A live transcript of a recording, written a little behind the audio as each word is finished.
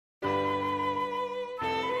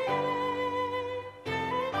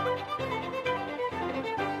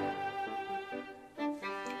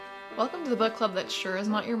Welcome to the book club that sure is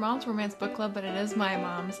not your mom's romance book club, but it is my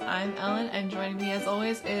mom's. I'm Ellen, and joining me as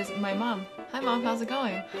always is my mom. Hi Mom, how's it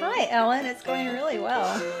going? Hi Ellen, it's going really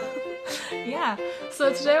well. Yeah,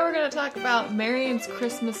 so today we're going to talk about Marian's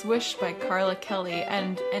Christmas Wish by Carla Kelly,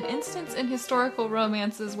 and an instance in historical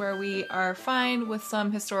romances where we are fine with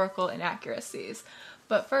some historical inaccuracies.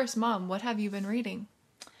 But first, Mom, what have you been reading?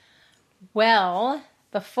 Well,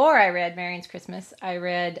 before I read Marian's Christmas, I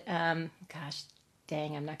read,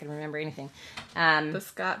 dang, I'm not going to remember anything. The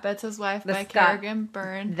Scott Betts' Wife by Kerrigan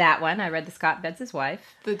Byrne. That one, I read The Scott Betts' Wife.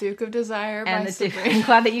 The Duke of Desire by Sabrina. I'm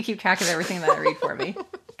glad that you keep track of everything that I read for me,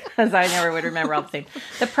 because I never would remember all the names.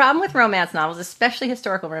 The problem with romance novels, especially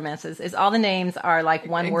historical romances, is all the names are like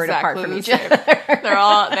one word apart from each other. They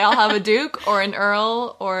all have a duke or an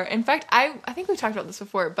earl, or in fact, I think we talked about this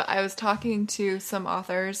before, but I was talking to some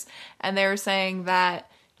authors, and they were saying that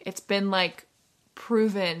it's been like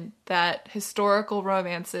proven that historical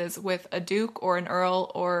romances with a duke or an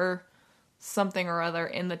earl or something or other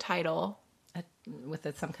in the title with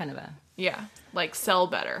some kind of a like sell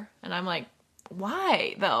better. And I'm like,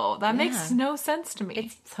 why though? That makes no sense to me.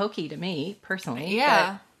 It's hokey to me personally.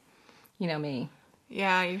 Yeah, but you know me.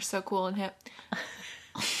 Yeah, you're so cool and hip.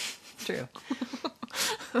 True.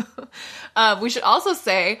 We should also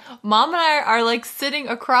say, Mom and I are like sitting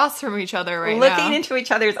across from each other right now. Looking into each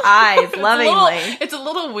other's eyes lovingly. It's a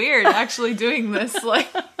little weird actually doing this like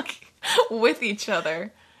with each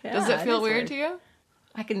other. Yeah, does it feel weird to you?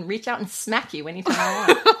 I can reach out and smack you anytime I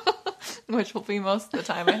want. Which will be most of the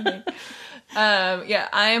time, I think.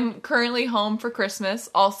 I'm currently home for Christmas.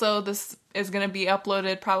 Also, this is going to be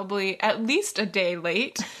uploaded probably at least a day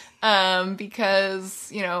late. Because,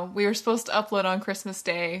 you know, we were supposed to upload on Christmas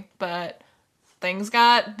Day, but things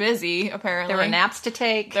got busy, apparently. There were naps to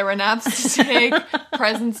take.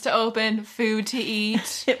 Presents to open, food to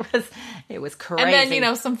eat. It was crazy. And then, you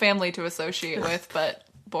know, some family to associate with, but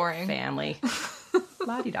boring. Family.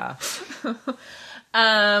 La-di-da.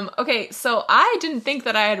 Okay, so I didn't think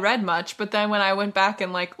that I had read much, but then when I went back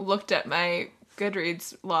and, like, looked at my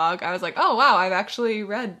Goodreads log, I was like, oh, wow, I've actually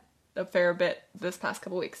read a fair bit this past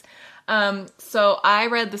couple weeks. So I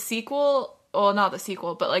read the sequel, well, not the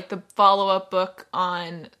sequel, but like the follow-up book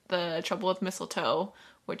on The Trouble with Mistletoe,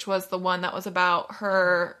 which was the one that was about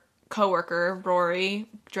her coworker, Rory,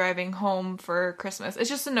 driving home for Christmas. It's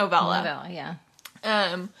just a novella. Yeah.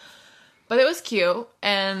 But it was cute,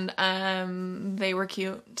 and they were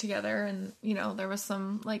cute together, and, you know, there was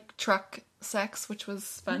some, like, truck sex, which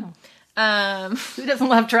was fun. Oh. Who doesn't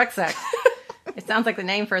love truck sex? It sounds like the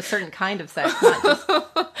name for a certain kind of sex, not just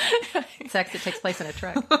sex that takes place in a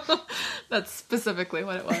truck. That's specifically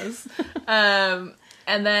what it was. And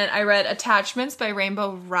then I read Attachments by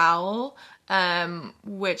Rainbow Rowell,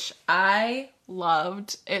 which I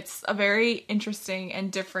loved. It's a very interesting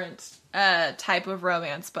and different type of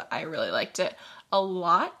romance, but I really liked it a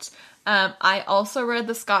lot. I also read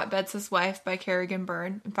The Scott Betts' Wife by Kerrigan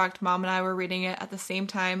Byrne. In fact, Mom and I were reading it at the same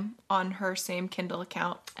time on her same Kindle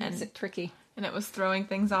account. And is it tricky? And it was throwing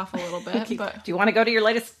things off a little bit. But do you want to go to your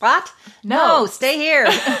latest spot? No, stay here.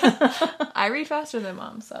 I read faster than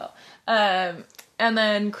Mom, so. And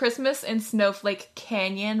then Christmas in Snowflake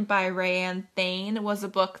Canyon by Rayanne Thane was a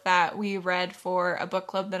book that we read for a book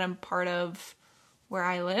club that I'm part of where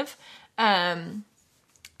I live. And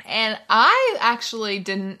I actually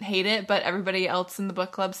didn't hate it, but everybody else in the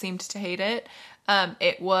book club seemed to hate it.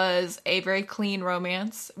 It was a very clean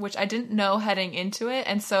romance, which I didn't know heading into it,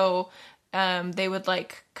 and so they would,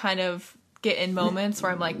 like, kind of get in moments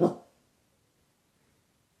where I'm like...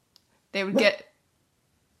 They would get...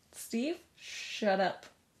 Steve? Shut up.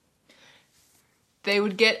 They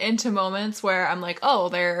would get into moments where I'm like, oh,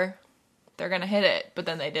 they're gonna hit it, but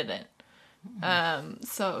then they didn't.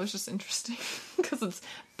 So it was just interesting, because it's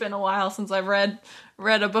been a while since I've read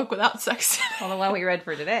a book without sex in it. Well, the one we read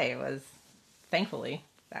for today was, thankfully,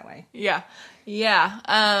 that way. Yeah.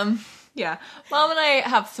 Mom and I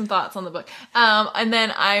have some thoughts on the book. And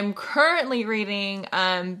then I'm currently reading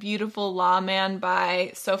Beautiful Lawman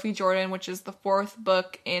by Sophie Jordan, which is the 4th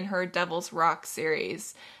book in her Devil's Rock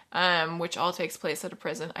series, which all takes place at a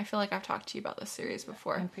prison. I feel like I've talked to you about this series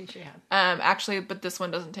before. I'm pretty sure you have. Actually, but this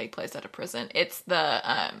one doesn't take place at a prison. It's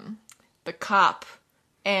the cop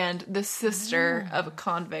and the sister of a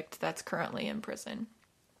convict that's currently in prison.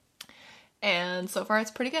 And so far, it's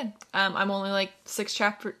pretty good. I'm only like 6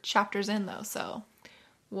 chapters in, though, so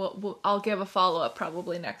I'll give a follow-up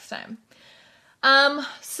probably next time.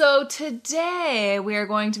 So today we are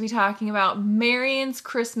going to be talking about Marian's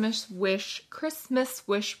Christmas Wish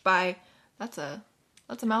by, that's a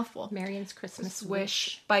That's a mouthful. Marion's Christmas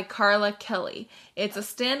Wish by Carla Kelly. It's a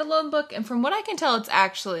standalone book, and from what I can tell, it's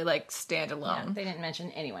actually, like, standalone. Yeah, they didn't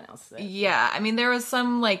mention anyone else. Yeah, I mean, there was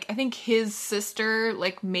some, like, I think his sister,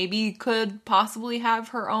 like, maybe could possibly have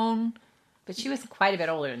her own. But she was quite a bit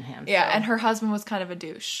older than him. Yeah, and her husband was kind of a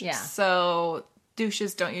douche. Yeah. So,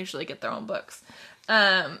 douches don't usually get their own books.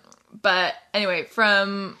 But, anyway,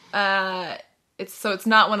 from, it's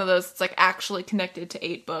not one of those, it's, like, actually connected to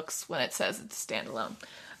 8 books when it says it's standalone.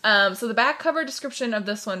 So the back cover description of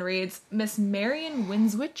this one reads, Miss Marion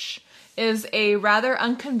Winswich is a rather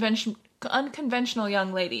unconventional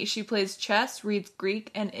young lady. She plays chess, reads Greek,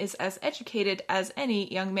 and is as educated as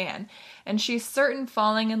any young man. And she's certain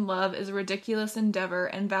falling in love is a ridiculous endeavor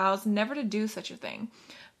and vows never to do such a thing.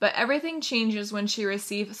 But everything changes when she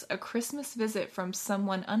receives a Christmas visit from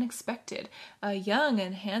someone unexpected, a young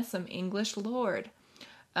and handsome English lord.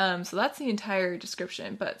 So that's the entire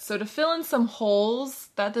description. But so to fill in some holes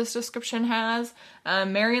that this description has,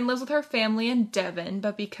 Marion lives with her family in Devon,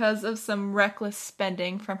 but because of some reckless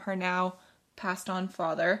spending from her now passed on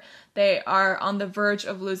father, they are on the verge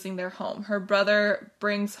of losing their home. Her brother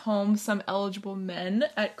brings home some eligible men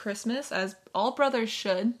at Christmas, as all brothers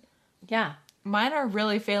should. Yeah. Mine are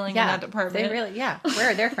really failing in that department. They really,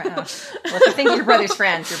 where are their friends? Well, if you think your brother's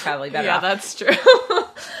friends, you're probably better off. Yeah, that's true.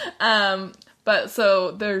 But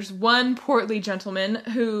so there's one portly gentleman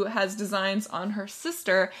who has designs on her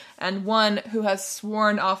sister and one who has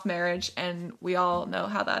sworn off marriage, and we all know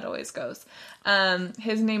how that always goes.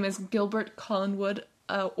 His name is Gilbert Collingwood,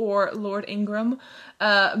 or Lord Ingram.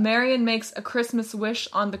 Marion makes a Christmas wish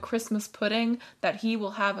on the Christmas pudding that he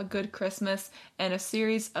will have a good Christmas, and a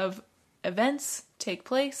series of events take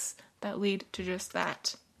place that lead to just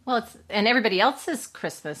that. Well, and everybody else's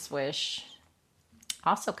Christmas wish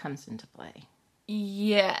also comes into play.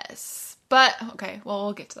 Yes. But, okay, well,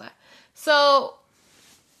 we'll get to that. So,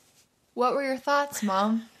 what were your thoughts,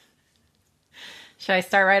 Mom? Should I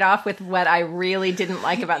start right off with what I really didn't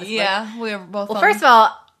like about this book? Yeah, we were both. Well, first of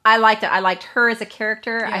all, I liked it. I liked her as a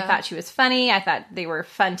character. Yeah. I thought she was funny. I thought they were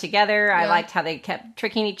fun together. Yeah. I liked how they kept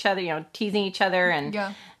tricking each other, teasing each other.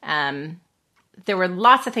 And there were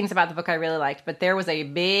lots of things about the book I really liked, but there was a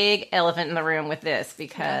big elephant in the room with this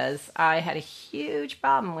because I had a huge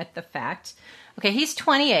problem with the fact. Okay, he's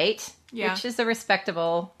 28, which is a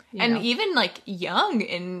respectable, and even like young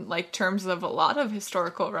in like terms of a lot of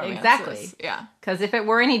historical romances. Exactly. Yeah. Because if it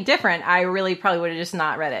were any different, I really probably would have just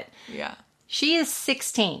not read it. Yeah. She is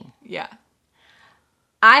 16. Yeah.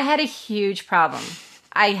 I had a huge problem.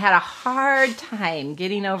 I had a hard time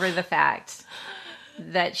getting over the fact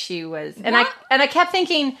that she was, and I kept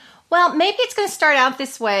thinking, well, maybe it's going to start out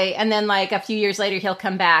this way, and then like a few years later he'll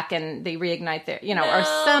come back and they reignite their, or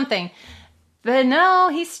something. But no,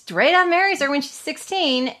 he straight on marries her when she's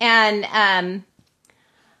 16, and I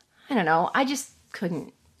don't know, I just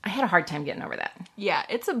couldn't. I had a hard time getting over that. Yeah,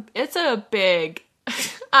 it's a big.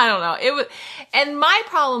 I don't know. It was, and my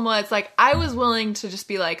problem was like I was willing to just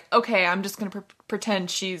be like, okay, I'm just gonna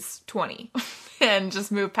pretend she's 20 and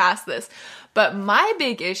just move past this. But my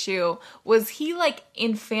big issue was he like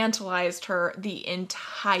infantilized her the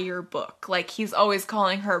entire book. Like he's always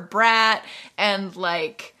calling her brat and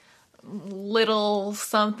like little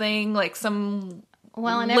something, like some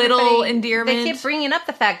and little endearment. They keep bringing up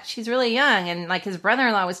the fact she's really young, and like his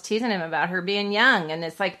brother-in-law was teasing him about her being young, and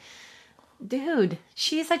it's like, dude,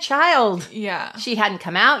 she's a child. Yeah. She hadn't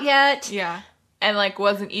come out yet. Yeah. And like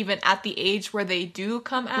wasn't even at the age where they do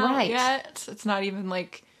come out yet. It's not even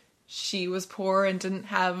like she was poor and didn't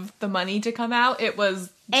have the money to come out. It was...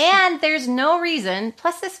 And there's no reason...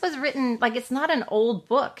 Plus, this was written... Like, it's not an old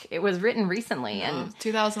book. It was written recently. No, and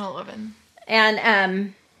 2011. And, I don't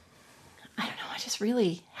know. I just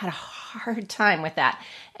really had a hard time with that.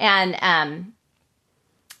 And,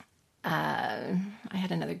 I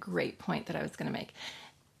had another great point that I was going to make.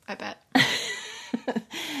 I bet.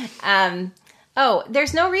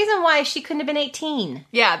 There's no reason why she couldn't have been 18.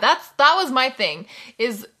 Yeah, that was my thing.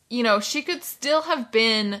 Is... she could still have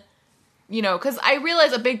been, because I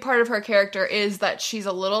realize a big part of her character is that she's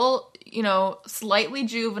a little, slightly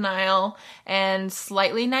juvenile and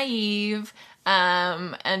slightly naive,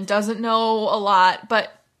 and doesn't know a lot,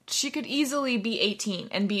 but she could easily be 18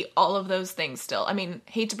 and be all of those things still. I mean,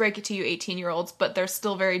 hate to break it to you 18-year-olds, but they're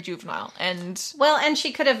still very juvenile. And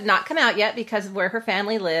she could have not come out yet because of where her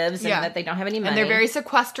family lives and that they don't have any money. And they're very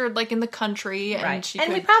sequestered, like in the country. And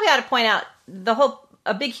we probably ought to point out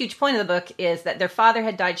a big, huge point of the book is that their father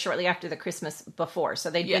had died shortly after the Christmas before. So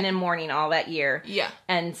they'd been in mourning all that year. Yeah.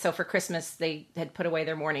 And so for Christmas, they had put away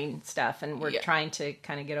their mourning stuff and were trying to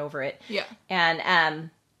kind of get over it. Yeah. And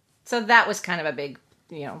so that was kind of a big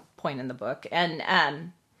point in the book.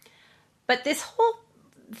 And but this whole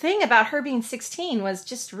thing about her being 16 was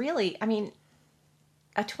just really, I mean,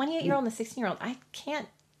 a 28-year-old and a 16-year-old, I can't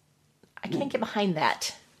get behind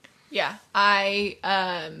that. Yeah,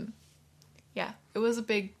 it was a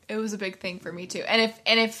big thing for me too. And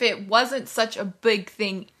if it wasn't such a big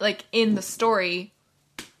thing, like, in the story,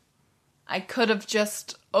 I could have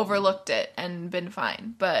just overlooked it and been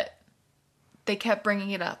fine. But they kept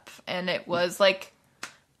bringing it up, and it was like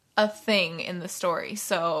a thing in the story,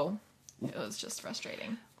 so it was just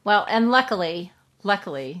frustrating. Well, and luckily,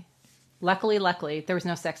 there was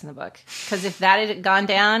no sex in the book. Because if that had gone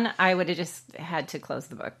down, I would have just had to close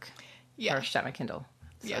the book. Yeah. Or shut my Kindle,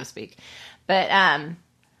 so to speak. But,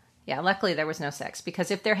 luckily there was no sex.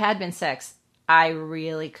 Because if there had been sex, I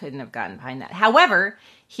really couldn't have gotten behind that. However,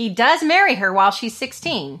 he does marry her while she's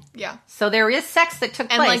 16. Yeah. So there is sex that took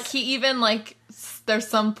place. And, like, he even, like, there's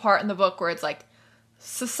some part in the book where it's like,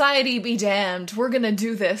 society be damned, we're gonna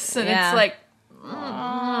do this. And it's like...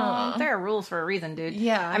 there are rules for a reason, dude.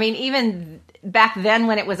 Yeah. I mean, even back then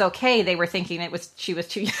when it was okay, they were thinking she was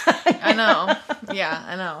too young. I know. Yeah,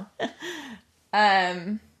 I know.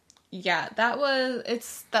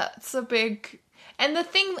 That's a big... And I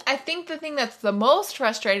think the thing that's the most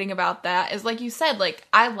frustrating about that is, like you said, like,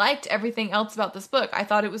 I liked everything else about this book. I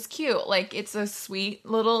thought it was cute. Like, it's a sweet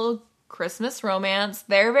little Christmas romance.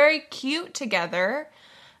 They're very cute together,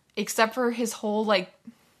 except for his whole, like...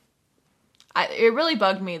 it really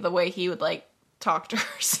bugged me the way he would, like, talk to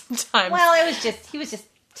her sometimes. Well, he was just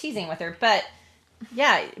teasing with her, but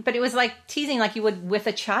it was like teasing like you would with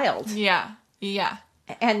a child. Yeah.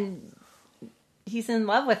 And he's in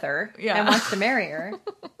love with her and wants to marry her.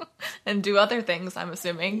 And do other things, I'm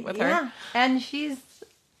assuming, with her. Yeah, and she's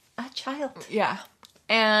a child. Yeah.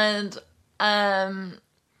 And,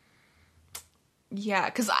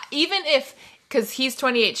 because he's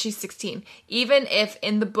 28, she's 16, even if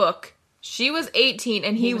in the book... she was 18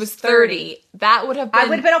 and he was 30. That would have been... I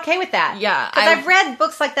would have been okay with that. Yeah. Because I've read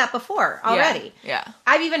books like that before already. Yeah.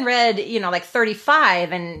 I've even read, like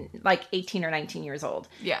 35 and like 18 or 19 years old.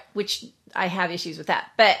 Yeah. Which I have issues with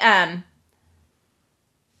that. But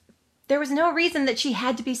there was no reason that she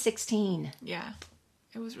had to be 16. Yeah.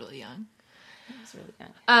 It was really young.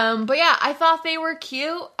 But yeah, I thought they were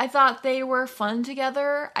cute. I thought they were fun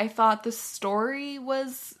together. I thought the story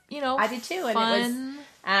was, I did too. fun.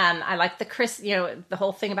 And it was... I liked the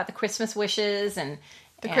whole thing about the Christmas wishes and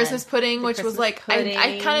the Christmas pudding, which Christmas was like, pudding.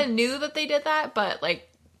 I kind of knew that they did that, but like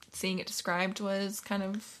seeing it described was kind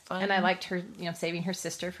of fun. And I liked her, saving her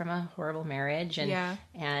sister from a horrible marriage and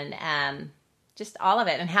just all of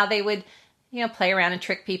it and how they would, play around and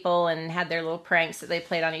trick people and had their little pranks that they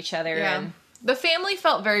played on each other. Yeah. And the family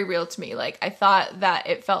felt very real to me. Like, I thought that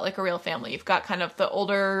it felt like a real family. You've got kind of the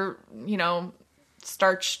older,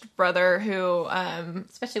 starched brother who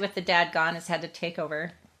especially with the dad gone, has had to take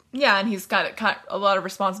over. Yeah, and he's got a lot of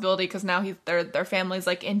responsibility because now their family's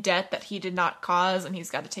like in debt that he did not cause, and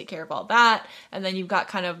he's got to take care of all that. And then you've got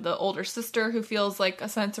kind of the older sister who feels like a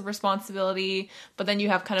sense of responsibility, but then you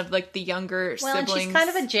have kind of like the younger siblings. And she's kind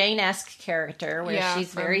of a Jane-esque character where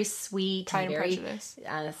she's very sweet and very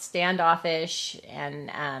standoffish and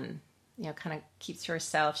kind of keeps to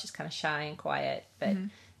herself. She's kind of shy and quiet, but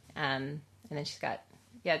and then she's got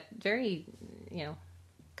very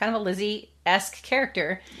kind of a Lizzie-esque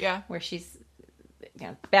character. Yeah. Where she's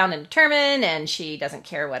bound and determined, and she doesn't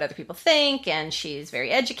care what other people think, and she's very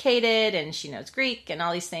educated, and she knows Greek and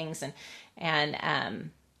all these things,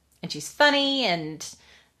 and she's funny, and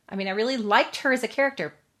I mean, I really liked her as a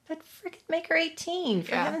character, but freaking make her 18,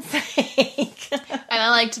 for heaven's sake. And I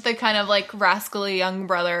liked the kind of like rascally young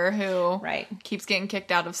brother who keeps getting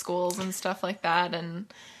kicked out of schools and stuff like that,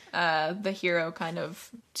 and the hero kind of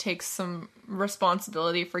takes some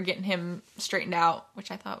responsibility for getting him straightened out,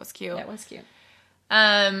 which I thought was cute. That was cute.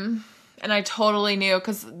 And I totally knew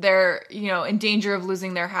because they're, in danger of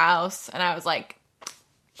losing their house. And I was like,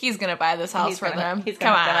 he's going to buy this house for them.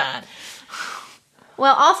 Come on.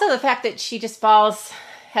 Well, also the fact that she just falls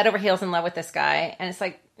head over heels in love with this guy. And it's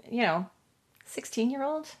like,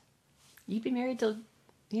 16-year-old, you'd be married to,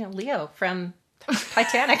 Leo from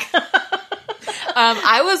Titanic.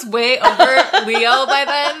 I was way over Leo by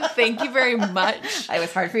then. Thank you very much. It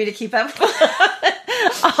was hard for you to keep up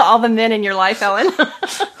with all the men in your life, Ellen.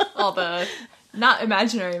 All the, not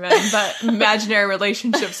imaginary men, but imaginary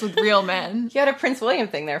relationships with real men. You had a Prince William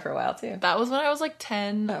thing there for a while, too. That was when I was like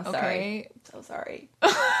 10. Oh, sorry. So sorry.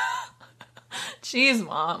 Jeez,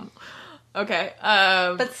 Mom. Okay.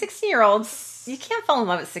 But 16-year-olds, you can't fall in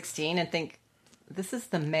love at 16 and think, this is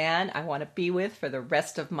the man I want to be with for the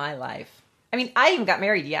rest of my life. I mean, I even got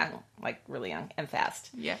married young, like really young and fast.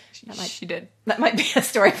 Yeah, she did. That might be a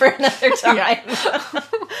story for another time.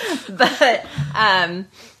 But, and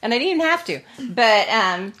I didn't even have to. But,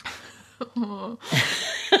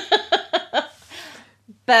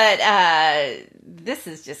 but this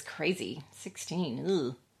is just crazy. 16.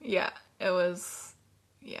 Ugh. Yeah, it was.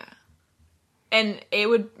 Yeah. And it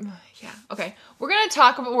would, yeah, okay. We're going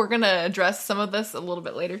to address some of this a little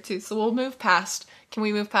bit later too. So we'll move past, can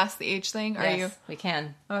we move past the age thing? Yes, we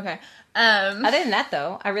can. Okay. Other than that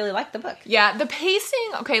though, I really liked the book. Yeah, the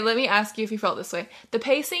pacing, okay, let me ask you if you felt this way. The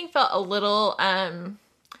pacing felt a little,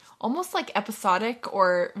 almost like episodic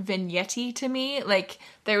or vignette-y to me. Like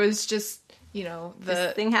there was just,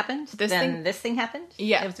 this thing happened, this thing happened.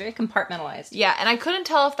 Yeah. It was very compartmentalized. Yeah, and I couldn't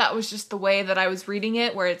tell if that was just the way that I was reading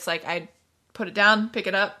it, where it's like I'd put it down, pick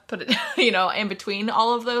it up, put it, in between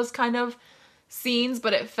all of those kind of scenes,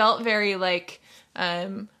 but it felt very like,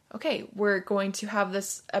 okay, we're going to have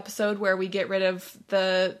this episode where we get rid of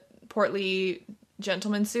the portly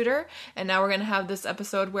gentleman suitor, and now we're going to have this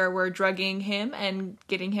episode where we're drugging him and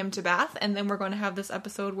getting him to Bath, and then we're going to have this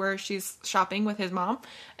episode where she's shopping with his mom,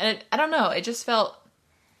 and I don't know, it just felt...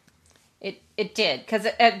 It did, because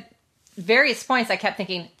at various points I kept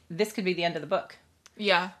thinking, this could be the end of the book.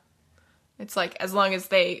 Yeah. It's like, as long as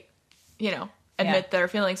they, admit their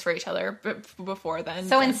feelings for each other before then.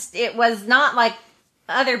 So it was not like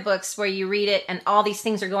other books where you read it and all these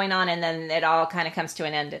things are going on and then it all kind of comes to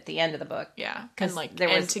an end at the end of the book. Yeah. Because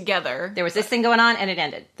end together. There was this thing going on and it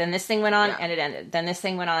ended. Then this thing went on and it ended. Then this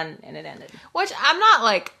thing went on and it ended. Which I'm not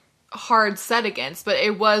like hard set against, but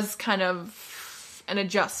it was kind of an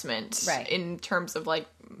adjustment in terms of like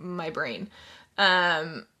my brain.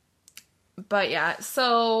 But yeah,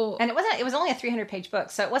 so... And it was only a 300-page book,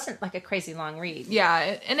 so it wasn't like a crazy long read.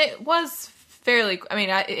 Yeah, and it was fairly... I mean,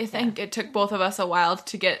 I think it took both of us a while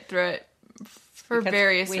to get through it for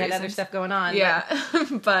various reasons. We had other stuff going on. Yeah,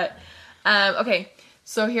 but okay,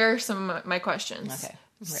 so here are some of my questions. Okay.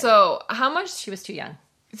 So, how much... She was too young.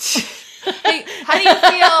 Hey, how do you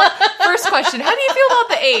feel... First question, how do you feel about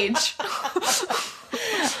the age?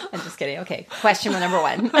 I'm just kidding. Okay. Question number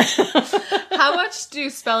 1. How much do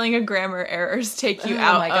spelling and grammar errors take you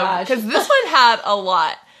out of? Oh my gosh. Because this one had a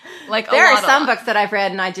lot. There are some books that I've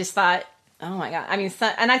read and I just thought, oh my God. I mean,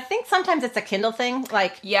 and I think sometimes it's a Kindle thing.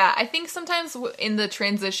 Like, yeah, I think sometimes in the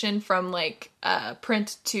transition from like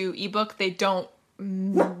print to ebook, they don't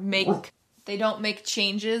make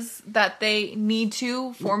changes that they need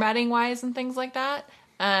to formatting wise and things like that.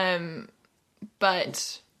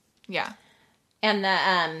 But yeah.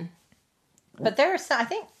 And but there are some, I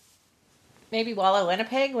think maybe Wallow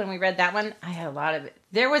Winnipeg, when we read that one, I had a lot of it.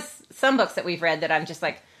 There was some books that we've read that I'm just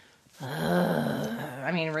like,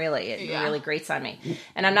 I mean, really, it really grates on me.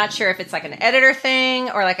 And I'm not sure if it's like an editor thing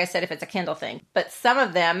or, like I said, if it's a Kindle thing. But some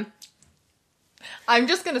of them... I'm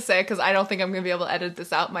just going to say, because I don't think I'm going to be able to edit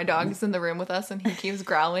this out. My dog is in the room with us and he keeps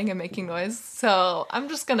growling and making noise. So I'm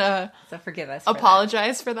just going to forgive us.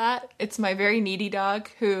 Apologize for that. It's my very needy dog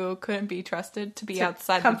who couldn't be trusted to be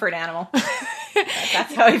outside. Comfort animal.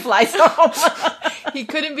 That's how he flies home. He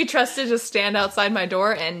couldn't be trusted to stand outside my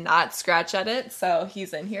door and not scratch at it. So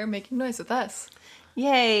he's in here making noise with us.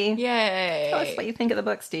 Yay. Yay. Tell us what you think of the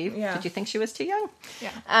book, Steve. Yeah. Did you think she was too young?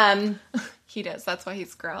 Yeah. He does. That's why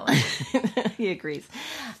he's growling. He agrees.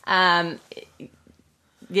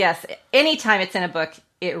 Yes. Anytime it's in a book,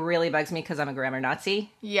 it really bugs me because I'm a grammar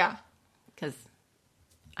Nazi. Yeah. Because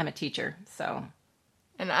I'm a teacher, so...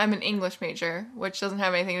 And I'm an English major, which doesn't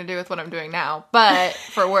have anything to do with what I'm doing now, but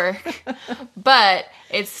for work. But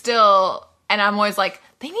it's still... And I'm always like,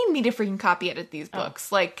 they need me to freaking copy edit these books.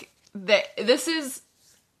 Oh. Like...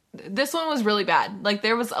 This one was really bad. Like,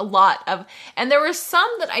 there was a lot of, and there were some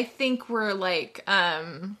that I think were like,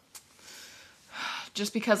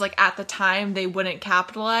 just because like at the time they wouldn't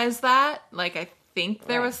capitalize that. Like, I think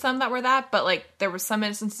there was some that were that, but like there were some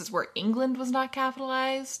instances where England was not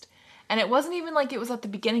capitalized, and it wasn't even like it was at the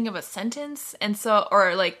beginning of a sentence, and so,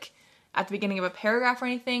 or like at the beginning of a paragraph or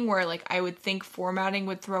anything where like I would think formatting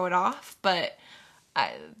would throw it off, but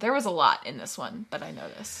there was a lot in this one that I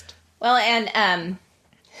noticed. Well, and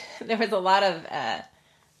there was a lot of,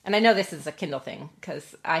 and I know this is a Kindle thing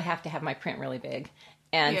because I have to have my print really big,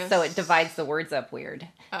 and so it divides the words up weird.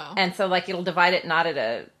 Oh. And so like it'll divide it not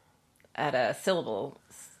at a syllable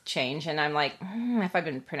change, and I'm like, have I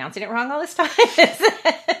been pronouncing it wrong all this time?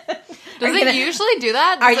 Does it usually do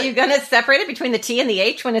that? Are you going to separate it between the T and the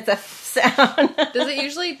H when it's a sound? Does it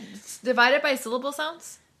usually divide it by syllable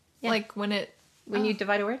sounds? Yeah. Like when you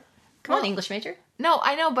divide a word? Come on, English major. No,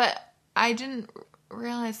 I know, but I didn't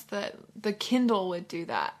realize that the Kindle would do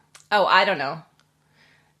that. Oh, I don't know.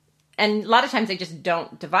 And a lot of times they just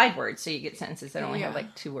don't divide words, so you get sentences that only have Yeah.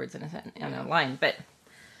 like 2 words in a line. But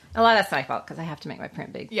a lot of that's my fault because I have to make my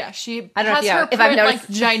print big. Yeah, she I don't know has if you- her if print I've like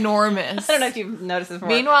noticed- ginormous. I don't know if you've noticed this before.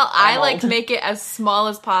 Meanwhile, I I'm like old. make it as small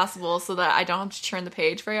as possible so that I don't have to turn the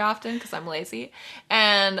page very often because I'm lazy.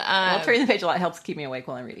 And Well, turning the page a lot helps keep me awake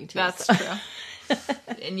while I'm reading too. that's so. true.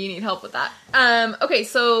 And you need help with that. Okay,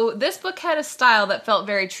 so this book had a style that felt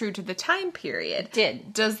very true to the time period. It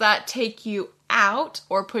did. Does that take you out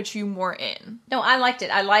or put you more in? No, I liked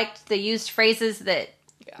it. I liked the used phrases that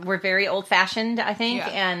Yeah. were very old-fashioned, I think, Yeah.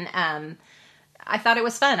 and I thought it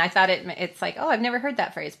was fun. I thought it's like, oh, I've never heard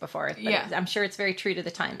that phrase before. But Yeah. I'm sure it's very true to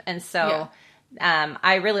the time. And so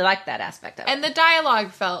I really liked that aspect of it. And the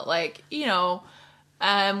dialogue felt like,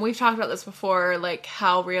 we've talked about this before, like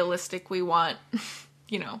how realistic we want,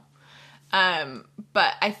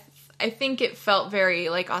 but I think it felt very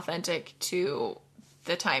like authentic to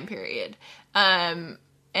the time period. And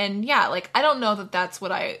yeah, like I don't know that that's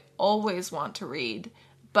what I always want to read,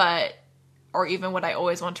 or even what I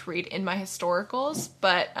always want to read in my historicals,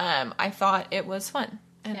 but I thought it was fun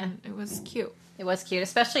and it was cute. It was cute,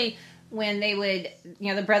 especially when they would,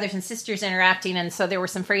 the brothers and sisters interacting. And so there were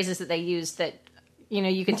some phrases that they used that,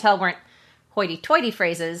 you can tell weren't hoity-toity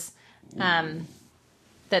phrases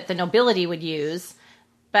that the nobility would use,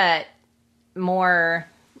 but more,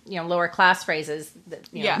 lower class phrases that,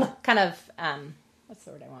 kind of, what's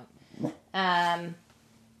the word I want?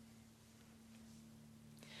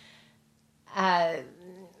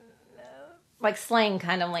 Like slang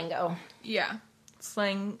kind of lingo. Yeah,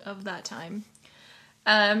 slang of that time.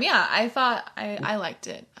 Yeah, I thought I liked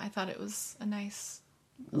it. I thought it was a nice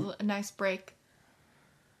break.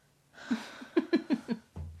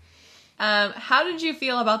 How did you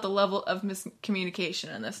feel about the level of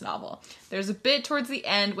miscommunication in this novel? There's a bit towards the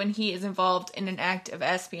end when he is involved in an act of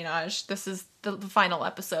espionage. This is the final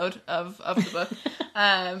episode of the book.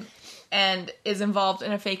 And is involved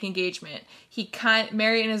in a fake engagement.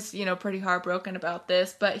 Marion is, pretty heartbroken about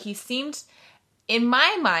this, but he seemed, in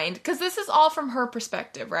my mind, because this is all from her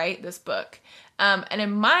perspective, right? This book. And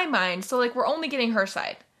in my mind, so like we're only getting her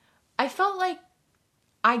side. I felt like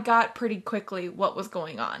I got pretty quickly what was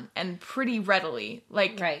going on and pretty readily.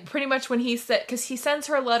 Like pretty much when he said, because he sends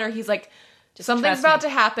her a letter, he's like, something's about to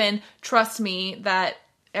happen. Trust me that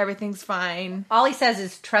everything's fine. All he says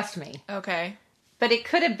is trust me. Okay. But he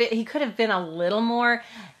could have been a little more.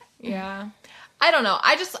 Yeah. I don't know.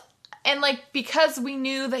 And like, because we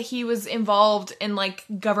knew that he was involved in like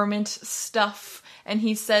government stuff and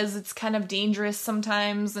he says it's kind of dangerous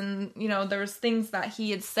sometimes. And, there's things that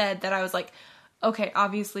he had said that I was like, okay,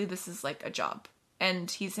 obviously this is like a job and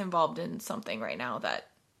he's involved in something right now that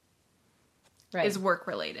is work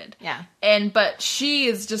related. Yeah. But she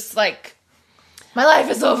is just like, my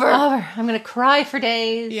life is over. I'm going to cry for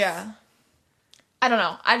days. Yeah. I don't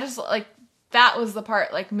know. I just, like, that was the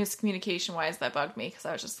part, like, miscommunication-wise that bugged me, because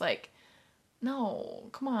I was just like, no,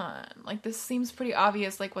 come on. Like, this seems pretty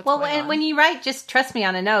obvious, like, what's going on. Well, when you write, just trust me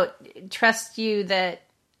on a note, trust you that,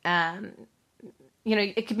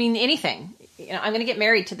 it could mean anything. I'm going to get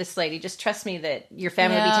married to this lady. Just trust me that your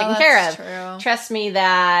family will be taken care of. True. Trust me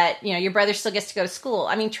that, your brother still gets to go to school.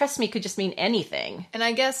 I mean, trust me could just mean anything. And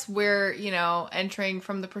I guess we're, entering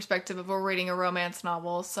from the perspective of we're reading a romance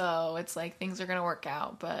novel, so it's like things are going to work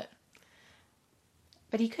out, but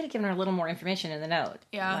he could have given her a little more information in the note.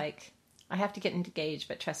 Yeah. Like, I have to get engaged,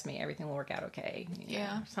 but trust me, everything will work out okay.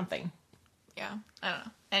 Something. Yeah, I don't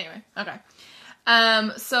know. Anyway, okay.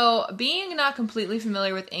 So being not completely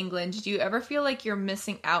familiar with England, did you ever feel like you're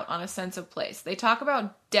missing out on a sense of place? They talk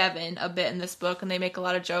about Devon a bit in this book, and they make a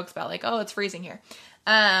lot of jokes about like, oh, it's freezing here.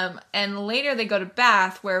 And later they go to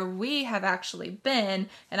Bath, where we have actually been,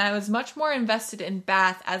 and I was much more invested in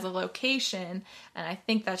Bath as a location, and I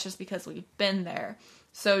think that's just because we've been there.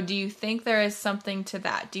 So do you think there is something to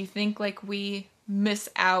that? Do you think like we miss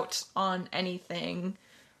out on anything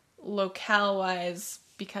locale-wise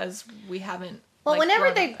because we haven't? Well, like,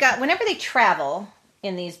 whenever they travel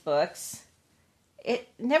in these books, it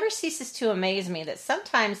never ceases to amaze me that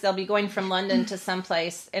sometimes they'll be going from London to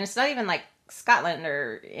someplace, and it's not even like Scotland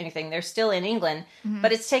or anything. They're still in England,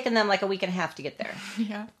 but it's taken them like a week and a half to get there.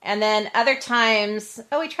 Yeah. And then other times,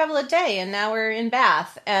 we travel a day, and now we're in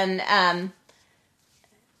Bath. And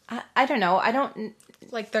I don't know. I don't...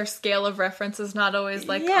 Like their scale of reference is not always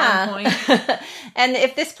like on point. And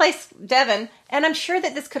if this place, Devon, and I'm sure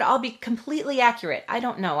that this could all be completely accurate. I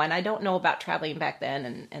don't know. And I don't know about traveling back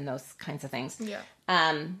then and those kinds of things. Yeah.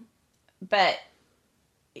 But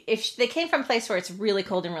if they came from a place where it's really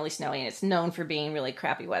cold and really snowy and it's known for being really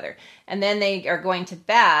crappy weather, and then they are going to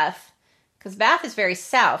Bath, because Bath is very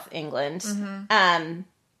South England,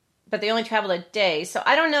 but they only traveled a day. So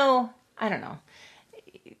I don't know.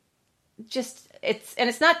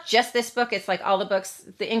 It's not just this book. It's like all the books,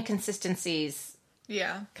 the inconsistencies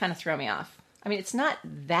kind of throw me off. I mean, it's not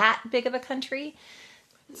that big of a country.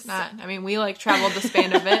 It's not. I mean, we like traveled the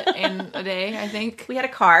span of it in a day, I think. We had a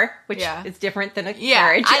car, which is different than a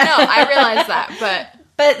carriage. I know. I realize that,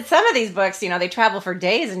 but some of these books, they travel for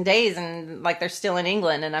days and days, and like they're still in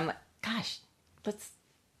England, and I'm like, gosh, let's,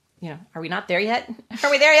 are we not there yet?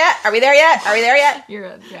 Are we there yet? Are we there yet? Are we there yet? You're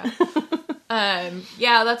good. Yeah.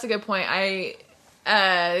 Yeah, that's a good point.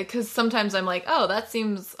 Because sometimes I'm like, oh, that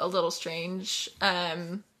seems a little strange.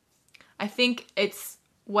 I think it's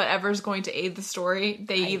whatever's going to aid the story.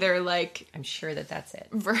 They either I'm sure that's it.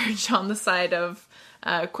 Verge on the side of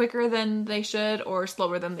quicker than they should or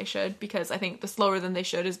slower than they should, because I think the slower than they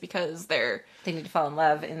should is because they need to fall in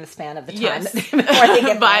love in the span of the time yes. before they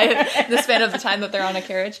get by the span of the time that they're on a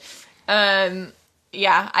carriage. I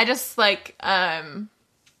just I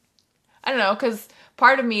don't know, because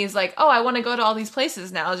part of me is like, oh, I want to go to all these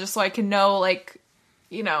places now just so I can know,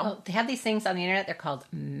 Well, they have these things on the internet. They're called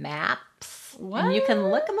maps. What? And you can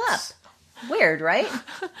look them up. Weird, right?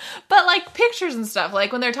 But pictures and stuff,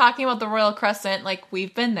 when they're talking about the Royal Crescent,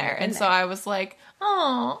 we've been there. And so I was like,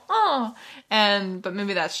 oh. But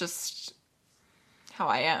maybe that's just how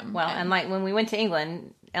I am. Well, and when we went to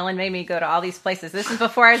England, Ellen made me go to all these places. This is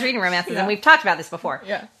before I was reading romances, and we've talked about this before.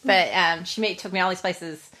 Yeah. But she took me all these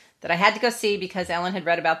places that I had to go see because Ellen had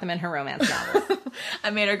read about them in her romance novels.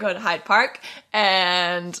 I made her go to Hyde Park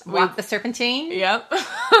and walk the Serpentine. Yep.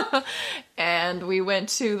 And we went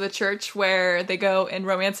to the church where they go in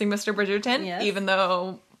Romancing Mr. Bridgerton, even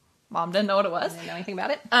though Mom didn't know what it was. I didn't know anything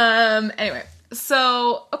about it. Anyway,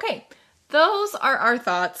 so, okay. Those are our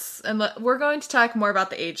thoughts, and we're going to talk more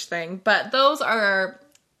about the age thing, but those are our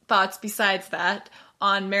thoughts besides that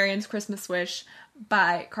on Marion's Christmas Wish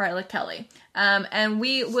by Carla Kelly. And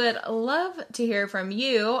we would love to hear from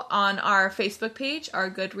you on our Facebook page, our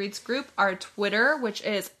Goodreads group, our Twitter, which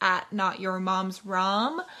is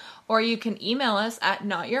 @NotYourMomsRom, or you can email us at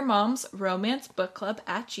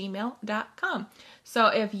notyourmomsromancebookclub@gmail.com. So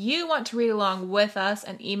if you want to read along with us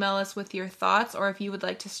and email us with your thoughts, or if you would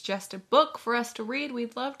like to suggest a book for us to read,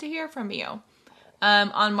 we'd love to hear from you.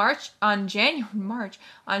 On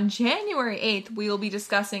January 8th, we will be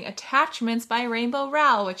discussing Attachments by Rainbow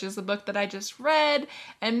Rowell, which is the book that I just read,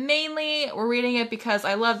 and mainly we're reading it because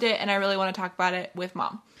I loved it and I really want to talk about it with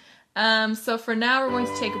Mom. So for now, we're going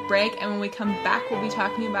to take a break, and when we come back, we'll be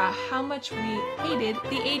talking about how much we hated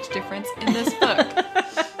the age difference in this book.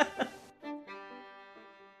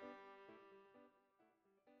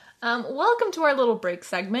 Welcome to our little break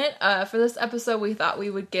segment. For this episode, we thought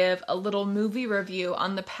we would give a little movie review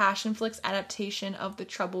on the Passionflix adaptation of The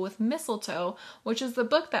Trouble with Mistletoe, which is the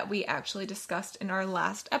book that we actually discussed in our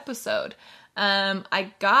last episode.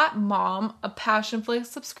 I got Mom a Passionflix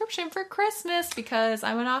subscription for Christmas because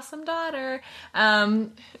I'm an awesome daughter.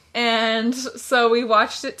 And so we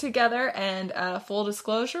watched it together, and full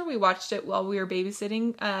disclosure, we watched it while we were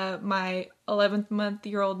babysitting my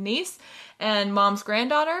 11-month-old niece and Mom's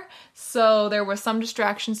granddaughter. So there were some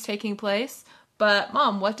distractions taking place. But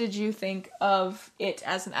Mom, what did you think of it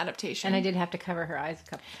as an adaptation? And I did have to cover her eyes a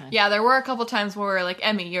couple times. Yeah, there were a couple times where we were like,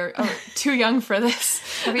 Emmy, you're too young for this.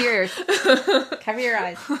 Cover your ears. Cover your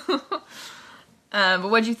eyes. But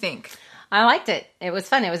what'd you think? I liked it. It was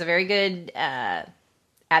fun. It was a very good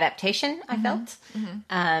adaptation, I felt.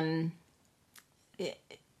 Mm-hmm.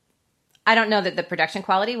 I don't know that the production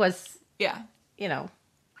quality was,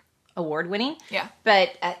 award-winning. Yeah.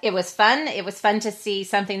 But it was fun. It was fun to see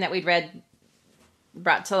something that we'd read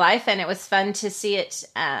brought to life, and it was fun to see it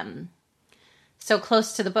so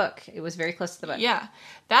close to the book. It was very close to the book. Yeah.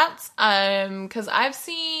 That's because I've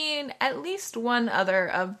seen at least one other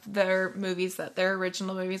of their movies, their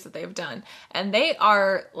original movies that they've done, and they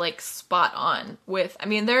are spot on with,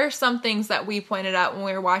 there are some things that we pointed out when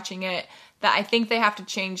we were watching it that I think they have to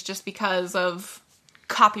change just because of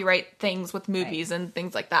copyright things with movies and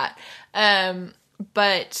things like that.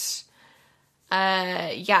 But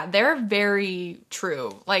they're very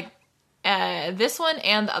true. This one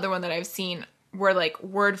and the other one that I've seen were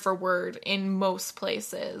word for word in most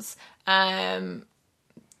places. There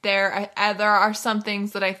are some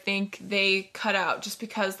things that I think they cut out just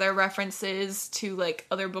because they're references to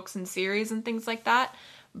other books and series and things like that.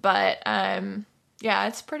 But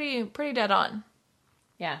it's pretty dead on.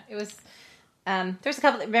 Yeah, it was. There's a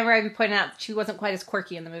couple. Remember, I pointed out she wasn't quite as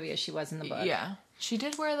quirky in the movie as she was in the book. Yeah. She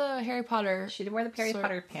did wear the Harry Potter. She did wear the Harry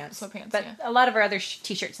Potter pants. Sweatpants, but a lot of her other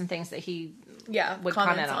t-shirts and things that he would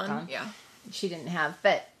comment on. Yeah. She didn't have.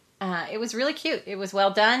 But it was really cute. It was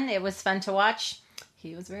well done. It was fun to watch.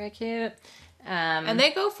 He was very cute. And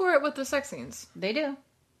they go for it with the sex scenes. They do.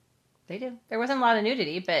 There wasn't a lot of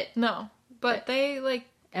nudity, but... No. But they, like...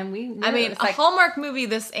 And we... I mean, a Hallmark movie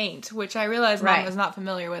this ain't, which I realize Mom is not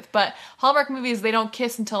familiar with. But Hallmark movies, they don't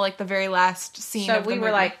kiss until, like, the very last scene of the movie. So we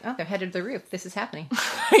were like, oh, they're headed to the roof. This is happening.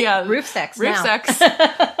 Yeah. Roof sex Roof now. sex.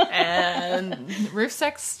 And roof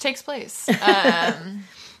sex takes place. But...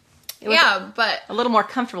 A little more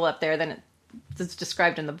comfortable up there than it's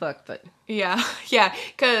described in the book, but... Yeah,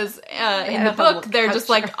 because in the book, they're just,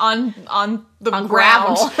 like, on the ground.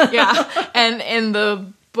 Gravel. Yeah, and in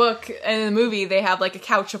the book, in the movie, they have, like, a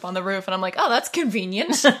couch up on the roof, and I'm like, oh, that's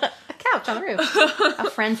convenient. A couch on the roof. A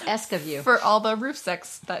Friends-esque of you. For all the roof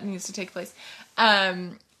sex that needs to take place.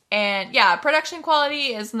 And, yeah, production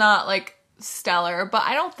quality is not, like, stellar, but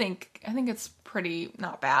I think it's pretty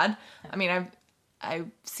not bad. I mean, I've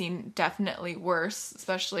seen definitely worse,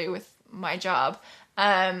 especially with my job.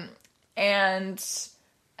 And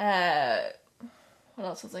what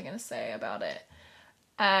else was I going to say about it?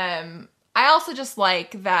 I also just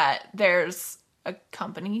like that there's a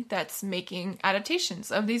company that's making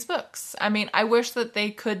adaptations of these books. I mean, I wish that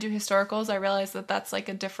they could do historicals. I realize that that's like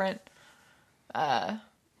a different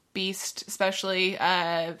beast, especially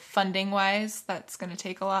funding-wise. That's going to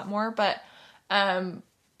take a lot more, but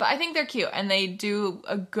I think they're cute and they do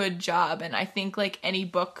a good job. And I think like any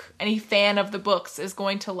fan of the books is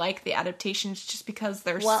going to like the adaptations just because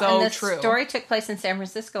they're so true. The story took place in San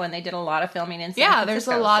Francisco and they did a lot of filming in San Francisco. Yeah, there's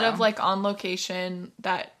a lot of like on location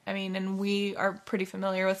and we are pretty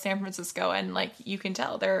familiar with San Francisco and like you can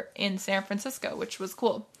tell they're in San Francisco, which was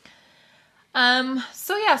cool.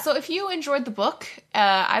 So if you enjoyed the book,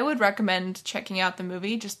 I would recommend checking out the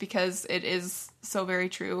movie just because it is so very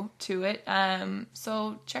true to it.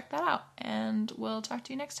 So check that out and we'll talk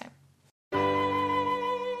to you next time.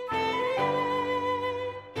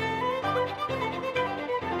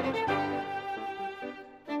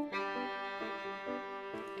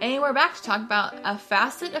 And we're back to talk about a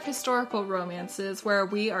facet of historical romances where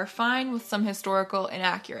we are fine with some historical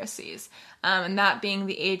inaccuracies, and that being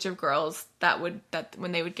the age of girls that when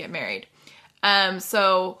they would get married.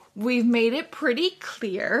 So we've made it pretty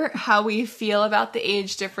clear how we feel about the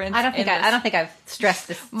age difference. I don't think I've stressed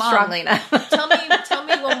this strongly enough. tell me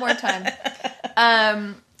one more time.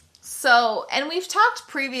 And we've talked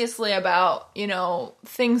previously about,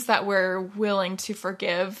 things that we're willing to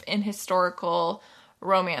forgive in historical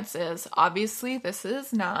romances. Obviously, this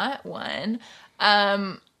is not one.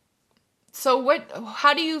 So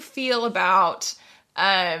how do you feel about,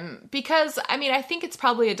 because, I think it's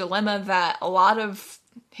probably a dilemma that a lot of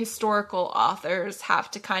historical authors have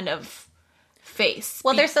to kind of face.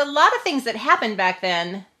 Well, there's a lot of things that happened back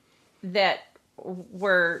then that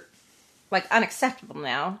were, like, unacceptable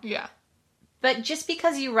now. Yeah. But just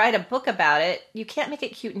because you write a book about it, you can't make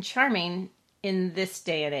it cute and charming in this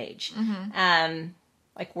day and age. Mm-hmm.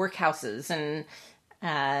 Like workhouses and,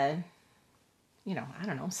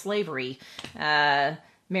 slavery,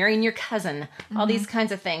 marrying your cousin, mm-hmm. all these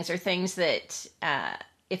kinds of things are things that,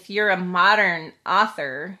 if you're a modern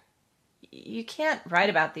author, you can't write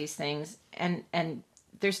about these things and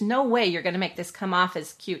there's no way you're going to make this come off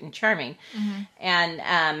as cute and charming. Mm-hmm.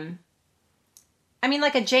 And,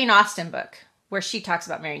 like a Jane Austen book where she talks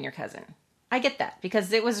about marrying your cousin. I get that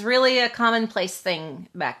because it was really a commonplace thing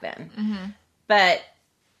back then. Mm-hmm. But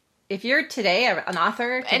if you're today an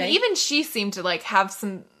author today, and even she seemed to like have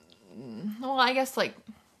some, well, I guess like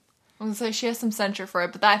I was gonna say she has some censure for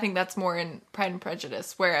it, but I think that's more in Pride and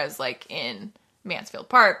Prejudice. Whereas like in Mansfield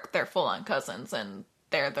Park, they're full on cousins and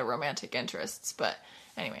they're the romantic interests. But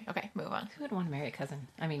anyway, okay, move on. Who would want to marry a cousin?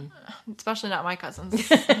 Especially not my cousins.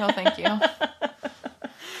 No, thank you.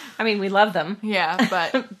 We love them. Yeah,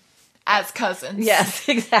 but as cousins. Yes,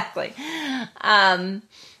 exactly.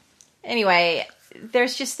 Anyway,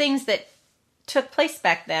 there's just things that took place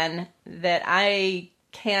back then that I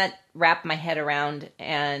can't wrap my head around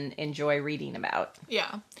and enjoy reading about.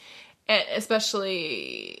 Yeah. And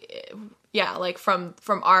especially, like from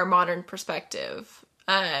our modern perspective.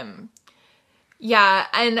 Yeah,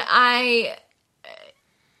 and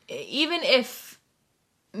even if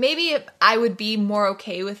I would be more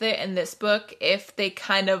okay with it in this book if they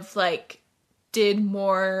kind of like did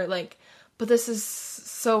more like, but this is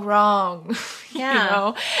so wrong,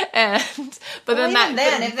 yeah. But then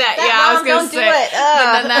I was gonna say, but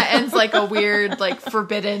then that ends like a weird, like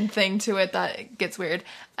forbidden thing to it that gets weird.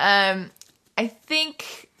 I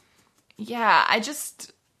think, I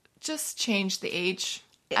just changed the age.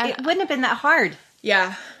 It wouldn't have been that hard.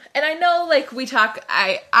 Yeah. And I know, like,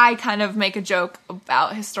 I kind of make a joke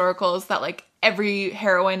about historicals that, like, every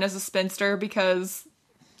heroine is a spinster because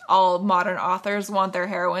all modern authors want their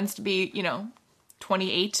heroines to be,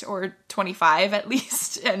 28 or 25 at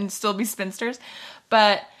least and still be spinsters.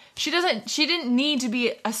 But she didn't need to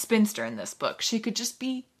be a spinster in this book. She could just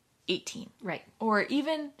be 18. Right. Or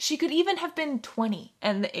she could even have been 20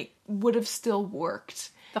 and it would have still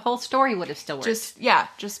worked. The whole story would have still worked.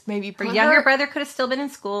 Just maybe her younger brother could have still been in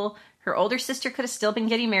school. Her older sister could have still been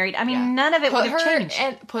getting married. I mean, none of it would have changed.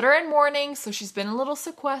 And put her in mourning, so she's been a little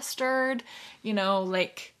sequestered,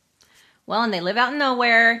 Well, and they live out in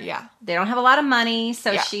nowhere. Yeah. They don't have a lot of money,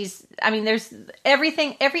 so there's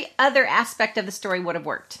everything, every other aspect of the story would have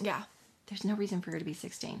worked. Yeah. There's no reason for her to be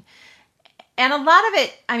 16. And a lot of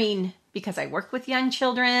it, because I work with young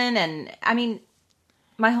children, and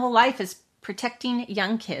my whole life is protecting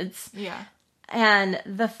young kids. Yeah. And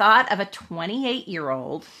the thought of a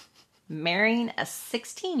 28-year-old marrying a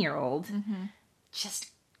 16-year-old just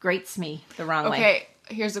grates me the wrong way. Okay,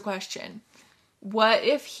 here's a question. What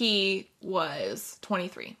if he was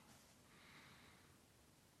 23?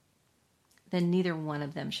 Then neither one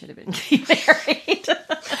of them should have been getting married.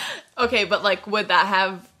 Okay, but would that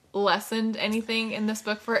have lessened anything in this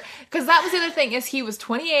book for? Because that was the other thing, is he was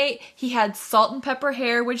 28, he had salt and pepper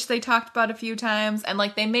hair, which they talked about a few times, and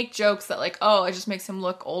they make jokes that it just makes him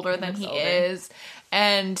look older than he is,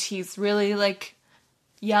 and he's really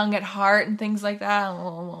young at heart and things like that.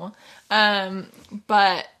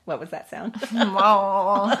 But what was that sound?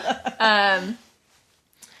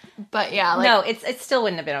 But yeah, no, it still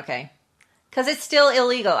wouldn't have been okay, because it's still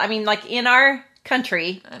illegal. In our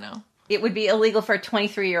country, I know. It would be illegal for a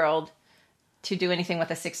 23-year-old to do anything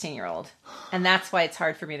with a 16-year-old. And that's why it's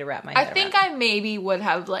hard for me to wrap my head around. I think I maybe would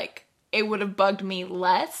have, it would have bugged me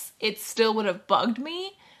less. It still would have bugged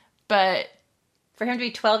me, but... For him to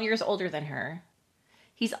be 12 years older than her,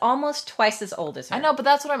 he's almost twice as old as her. I know, but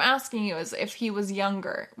that's what I'm asking you, is if he was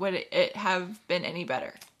younger, would it have been any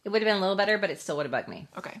better? It would have been a little better, but it still would have bugged me.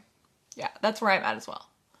 Okay. Yeah, that's where I'm at as well.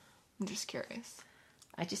 I'm just curious.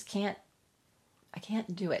 I just can't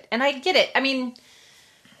do it. And I get it. In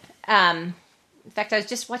fact, I was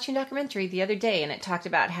just watching a documentary the other day, and it talked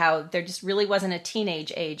about how there just really wasn't a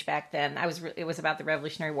teenage age back then. It was about the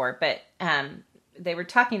Revolutionary War, but they were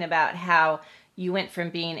talking about how you went from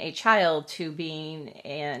being a child to being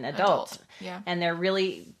an adult. Yeah. And there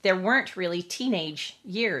weren't really teenage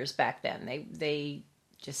years back then. They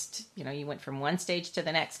just, you went from one stage to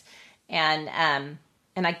the next. And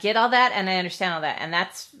I get all that, and I understand all that, and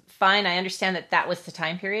that's fine. I understand that was the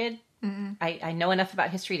time period. Mm-hmm. I know enough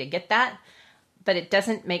about history to get that, but it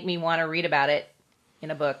doesn't make me want to read about it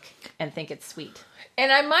in a book and think it's sweet.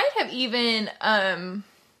 And I might have even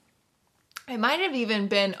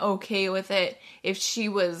been okay with it if she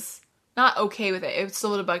was not okay with it. It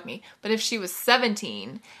still would have bugged me. But if she was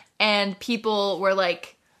 17 and people were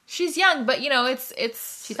like, she's young, but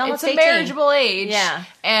she's almost a 18. Marriageable age. Yeah.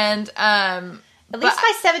 And at least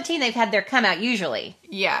by 17, they've had their come out, usually.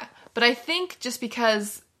 Yeah. But I think just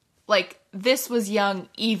because, this was young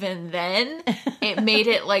even then, it made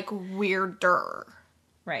it, weirder.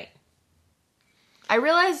 Right. I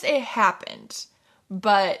realized it happened,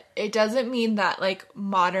 but it doesn't mean that,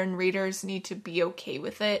 modern readers need to be okay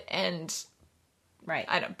with it and, right,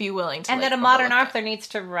 be willing to, and that a modern author needs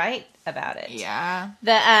to write about it. Yeah.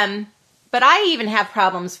 But I even have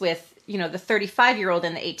problems with, the 35-year-old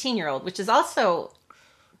and the 18-year-old, which is also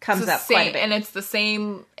comes up quite a bit. And it's the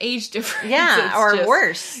same age difference. Yeah, or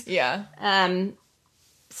worse. Yeah.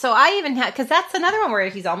 So I even have, because that's another one where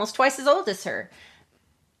he's almost twice as old as her.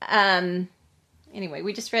 Anyway,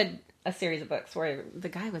 we just read a series of books where the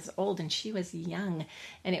guy was old and she was young.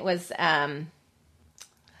 And it was, never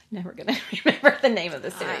going to remember the name of the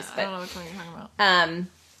series. I don't know which one you're talking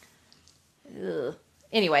about.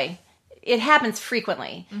 Anyway, it happens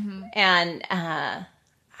frequently. Mm-hmm. And I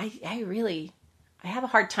have a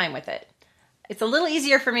hard time with it. It's a little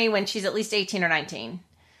easier for me when she's at least 18 or 19.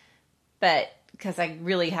 But, because I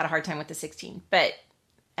really had a hard time with the 16. But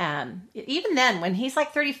even then, when he's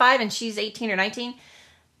 35 and she's 18 or 19,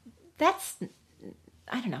 that's,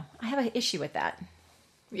 I don't know. I have an issue with that.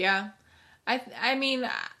 Yeah. I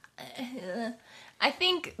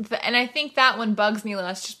think that one bugs me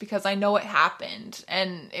less just because I know it happened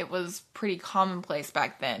and it was pretty commonplace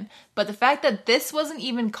back then. But the fact that this wasn't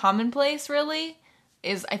even commonplace really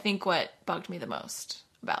is, I think, what bugged me the most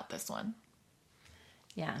about this one.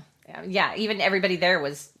 Yeah. Even everybody there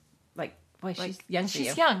was boy, she's young for you.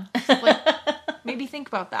 She's young. Maybe think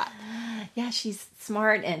about that. Yeah, she's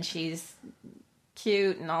smart and she's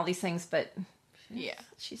cute and all these things, but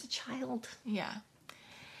she's a child. Yeah.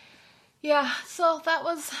 Yeah, so that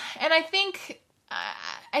was, and I think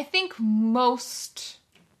most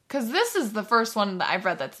because this is the first one that I've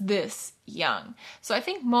read that's this young. So I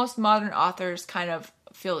think most modern authors kind of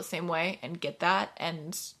feel the same way and get that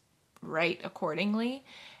and write accordingly.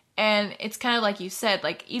 And it's kind of like you said,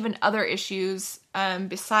 like even other issues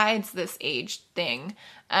besides this age thing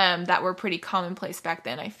that were pretty commonplace back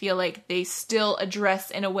then, I feel like they still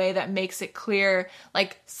address in a way that makes it clear,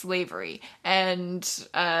 like slavery and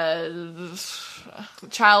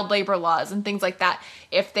child labor laws and things like that.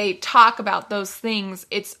 If they talk about those things,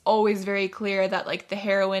 it's always very clear that like the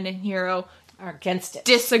heroine and hero are against it,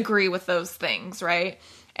 disagree with those things, right?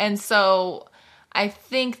 And so I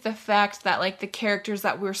think the fact that, like, the characters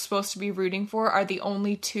that we're supposed to be rooting for are the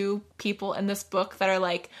only two people in this book that are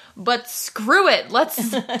like, but screw it,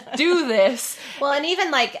 let's do this. Well, and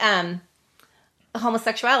even, like,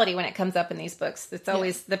 homosexuality, when it comes up in these books, it's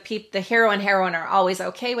always the hero and heroine are always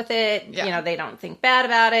okay with it. Yeah. You know, they don't think bad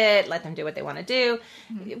about it. Let them do what they want to do,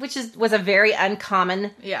 which was a very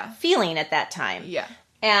uncommon feeling at that time. Yeah.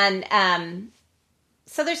 And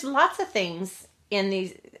so there's lots of things in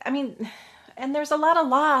these, I mean... And there's a lot of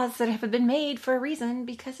laws that have been made for a reason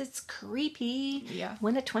because it's creepy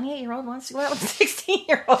when a 28-year-old wants to go out with a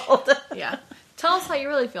 16-year-old. Yeah. Tell us how you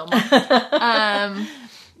really feel, Mom.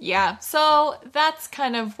 Yeah. So that's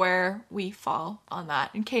kind of where we fall on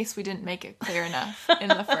that, in case we didn't make it clear enough in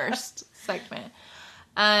the first segment.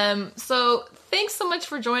 So thanks so much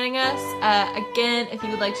for joining us. Again, if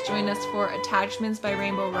you would like to join us for Attachments by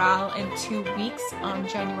Rainbow Rowell in 2 weeks on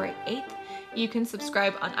January 8th, you can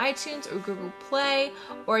subscribe on iTunes or Google Play,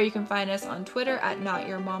 or you can find us on Twitter at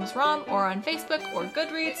NotYourMomsRom, or on Facebook or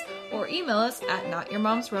Goodreads, or email us at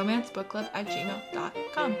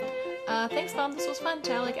notyourmomsromancebookclub@gmail.com. Thanks, Mom. This was fun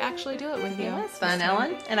to actually do it with you. It was fun,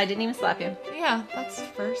 Ellen. And I didn't even slap you. Yeah, that's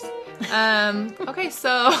first. Okay, so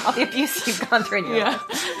all the abuse you've gone through in your life.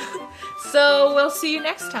 So we'll see you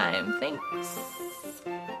next time. Thanks.